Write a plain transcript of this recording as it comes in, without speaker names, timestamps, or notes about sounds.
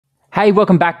Hey,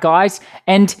 welcome back, guys.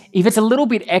 And if it's a little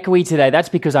bit echoey today, that's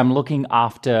because I'm looking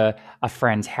after a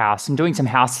friend's house. I'm doing some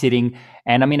house sitting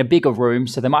and I'm in a bigger room,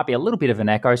 so there might be a little bit of an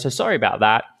echo, so sorry about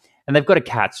that. And they've got a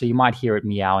cat, so you might hear it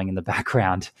meowing in the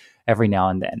background every now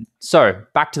and then. So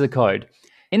back to the code.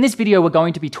 In this video, we're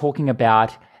going to be talking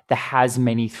about the has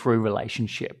many through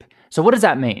relationship. So what does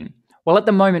that mean? Well, at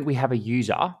the moment, we have a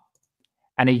user,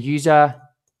 and a user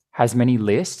has many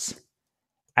lists,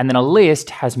 and then a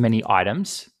list has many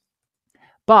items.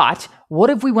 But what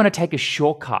if we want to take a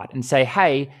shortcut and say,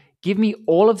 hey, give me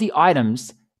all of the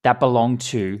items that belong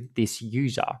to this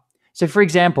user? So for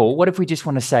example, what if we just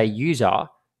want to say user.items?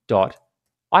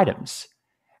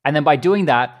 And then by doing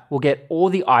that, we'll get all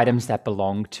the items that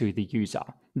belong to the user.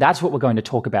 That's what we're going to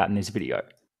talk about in this video.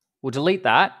 We'll delete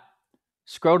that,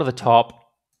 scroll to the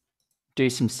top, do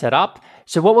some setup.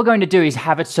 So what we're going to do is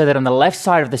have it so that on the left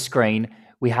side of the screen,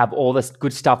 we have all this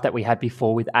good stuff that we had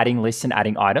before with adding lists and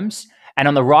adding items. And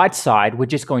on the right side, we're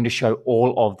just going to show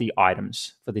all of the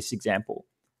items for this example.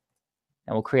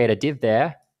 And we'll create a div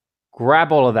there,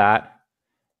 grab all of that,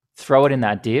 throw it in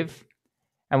that div,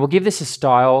 and we'll give this a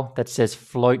style that says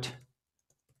float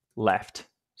left.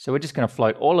 So we're just going to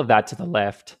float all of that to the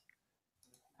left,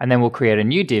 and then we'll create a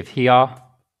new div here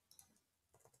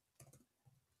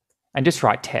and just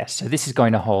write test. So this is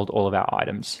going to hold all of our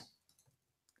items.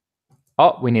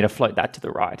 Oh, we need to float that to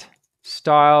the right.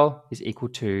 Style is equal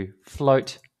to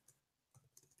float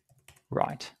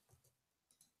right.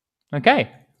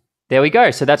 Okay, there we go.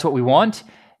 So that's what we want.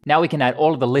 Now we can add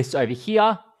all of the lists over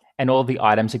here and all of the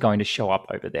items are going to show up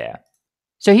over there.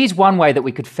 So here's one way that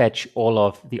we could fetch all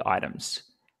of the items.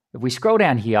 If we scroll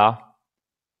down here,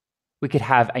 we could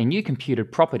have a new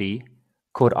computed property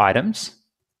called items.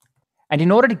 And in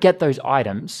order to get those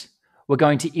items, we're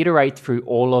going to iterate through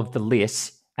all of the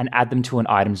lists and add them to an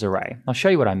items array. I'll show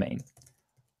you what I mean.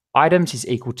 Items is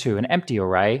equal to an empty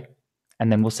array, and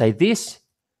then we'll say this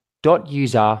dot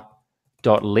user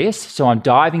dot list. So I'm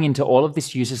diving into all of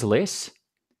this user's lists,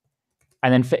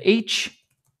 and then for each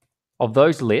of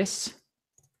those lists,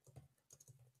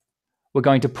 we're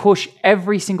going to push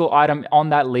every single item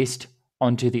on that list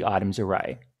onto the items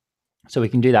array. So we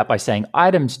can do that by saying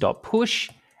items dot push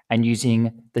and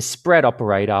using the spread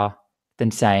operator,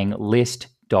 then saying list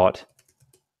dot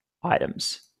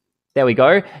items. There we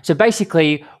go. So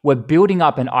basically, we're building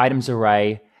up an items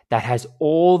array that has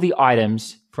all the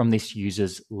items from this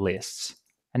user's lists.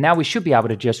 And now we should be able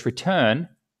to just return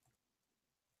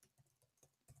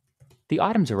the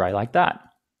items array like that.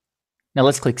 Now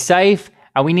let's click save,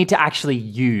 and we need to actually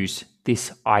use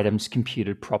this items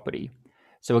computed property.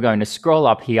 So we're going to scroll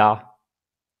up here,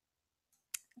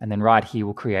 and then right here,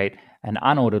 we'll create an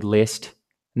unordered list,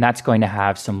 and that's going to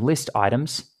have some list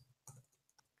items.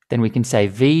 Then we can say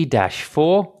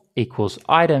v-4 equals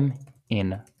item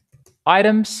in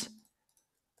items.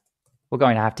 We're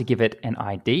going to have to give it an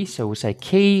ID. So we'll say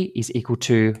key is equal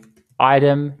to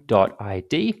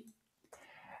item.id.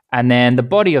 And then the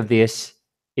body of this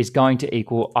is going to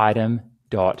equal item.body.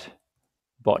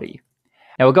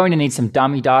 Now we're going to need some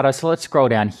dummy data. So let's scroll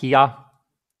down here.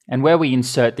 And where we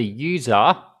insert the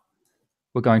user,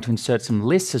 we're going to insert some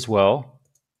lists as well.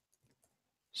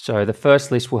 So the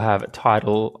first list will have a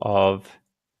title of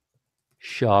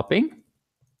shopping.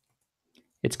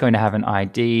 It's going to have an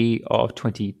ID of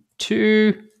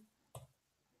 22.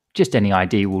 Just any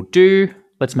ID will do.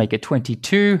 Let's make it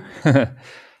 22.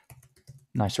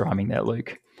 Nice rhyming there,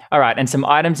 Luke. All right, and some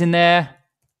items in there.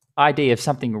 ID of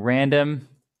something random.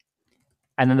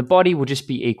 And then the body will just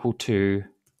be equal to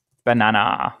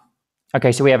banana.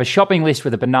 Okay, so we have a shopping list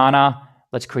with a banana.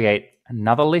 Let's create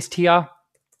another list here.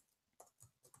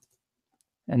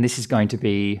 And this is going to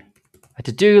be a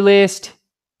to-do list.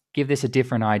 Give this a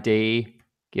different ID.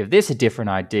 Give this a different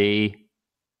ID.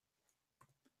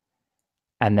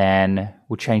 And then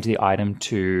we'll change the item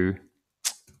to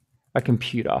a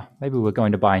computer. Maybe we're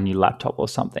going to buy a new laptop or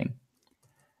something.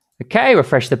 Okay,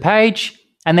 refresh the page.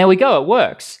 And there we go, it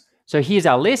works. So here's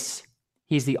our lists.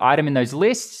 Here's the item in those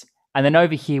lists. And then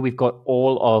over here, we've got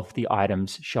all of the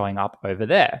items showing up over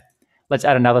there. Let's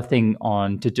add another thing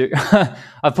on to-do.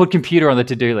 I've put computer on the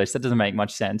to-do list. That doesn't make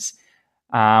much sense.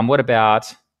 What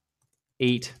about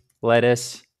eat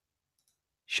lettuce?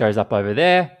 Shows up over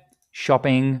there.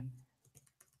 Shopping.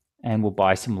 And we'll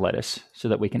buy some lettuce so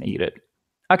that we can eat it.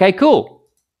 Okay, cool.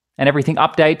 And everything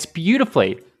updates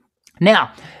beautifully.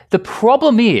 Now, the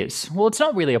problem is, well, it's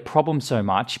not really a problem so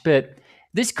much, but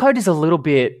this code is a little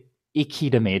bit icky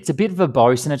to me. It's a bit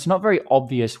verbose and it's not very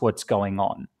obvious what's going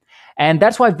on. And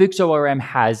that's why Vuex ORM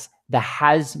has the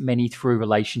has many through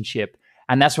relationship.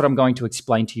 And that's what I'm going to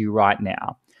explain to you right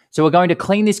now. So we're going to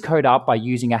clean this code up by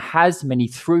using a has many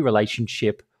through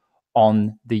relationship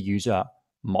on the user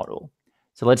model.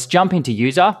 So let's jump into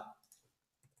user,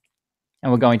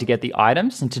 and we're going to get the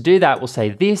items. And to do that, we'll say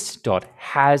this dot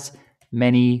has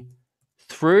many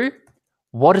through.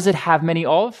 What does it have many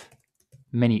of?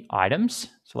 Many items.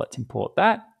 So let's import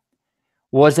that.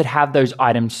 What does it have those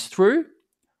items through?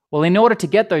 Well, in order to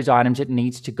get those items, it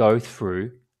needs to go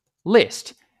through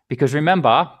list. Because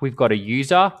remember, we've got a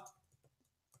user,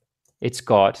 it's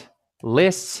got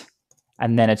lists,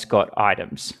 and then it's got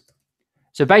items.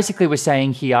 So basically we're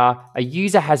saying here, a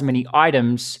user has many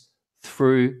items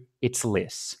through its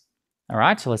lists. All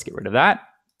right, so let's get rid of that.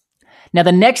 Now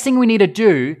the next thing we need to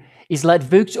do is let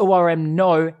Vuex ORM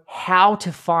know how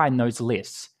to find those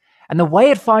lists. And the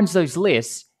way it finds those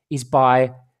lists is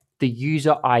by the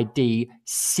user ID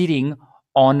sitting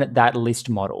on that list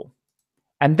model.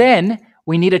 And then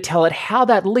we need to tell it how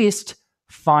that list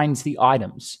finds the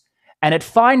items. And it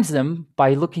finds them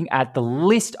by looking at the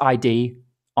list ID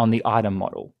on the item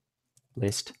model.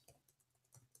 List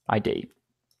ID.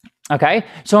 Okay,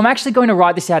 so I'm actually going to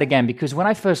write this out again because when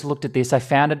I first looked at this, I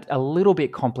found it a little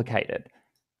bit complicated.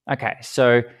 Okay,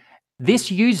 so this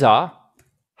user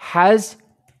has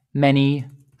many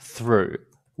through.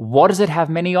 What does it have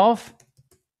many of?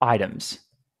 Items.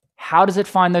 How does it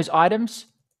find those items?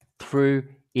 Through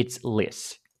its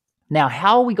list. Now,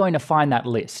 how are we going to find that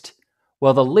list?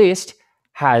 Well, the list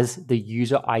has the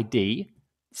user ID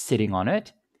sitting on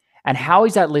it. And how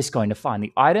is that list going to find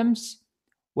the items?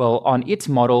 Well, on its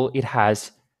model, it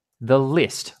has the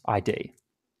list ID.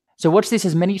 So watch this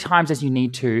as many times as you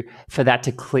need to for that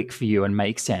to click for you and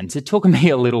make sense. It took me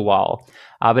a little while,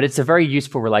 but it's a very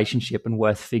useful relationship and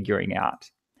worth figuring out.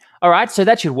 All right, so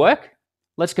that should work.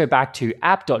 Let's go back to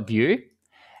app.view.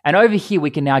 And over here, we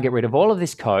can now get rid of all of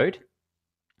this code.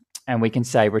 And we can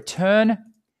say return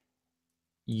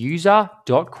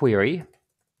user.query.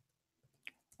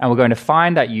 And we're going to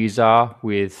find that user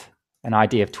with an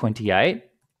ID of 28.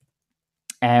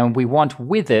 And we want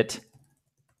with it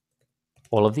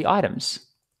all of the items.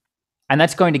 And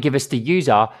that's going to give us the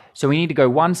user. So we need to go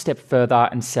one step further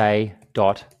and say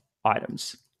dot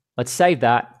items. Let's save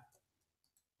that,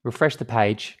 refresh the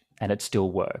page, and it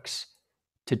still works.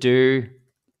 To do,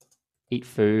 eat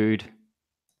food,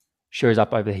 shows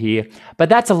up over here. But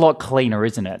that's a lot cleaner,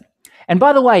 isn't it? And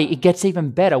by the way, it gets even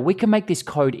better. We can make this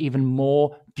code even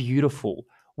more beautiful.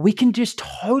 We can just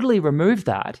totally remove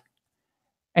that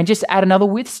and just add another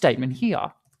with statement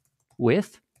here.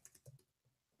 With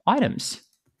items.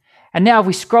 And now if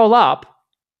we scroll up,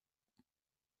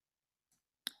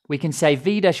 we can say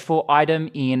v-for item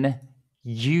in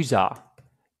user.items.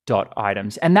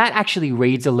 And that actually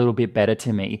reads a little bit better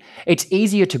to me. It's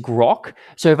easier to grok.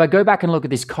 So if I go back and look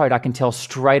at this code, I can tell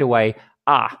straight away,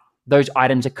 those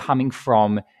items are coming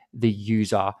from the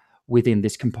user within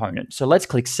this component. So let's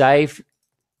click save,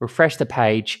 refresh the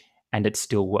page, and it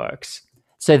still works.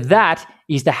 So that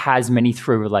is the has many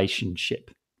through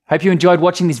relationship. Hope you enjoyed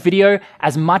watching this video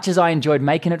as much as I enjoyed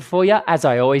making it for you, as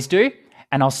I always do,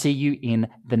 and I'll see you in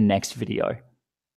the next video.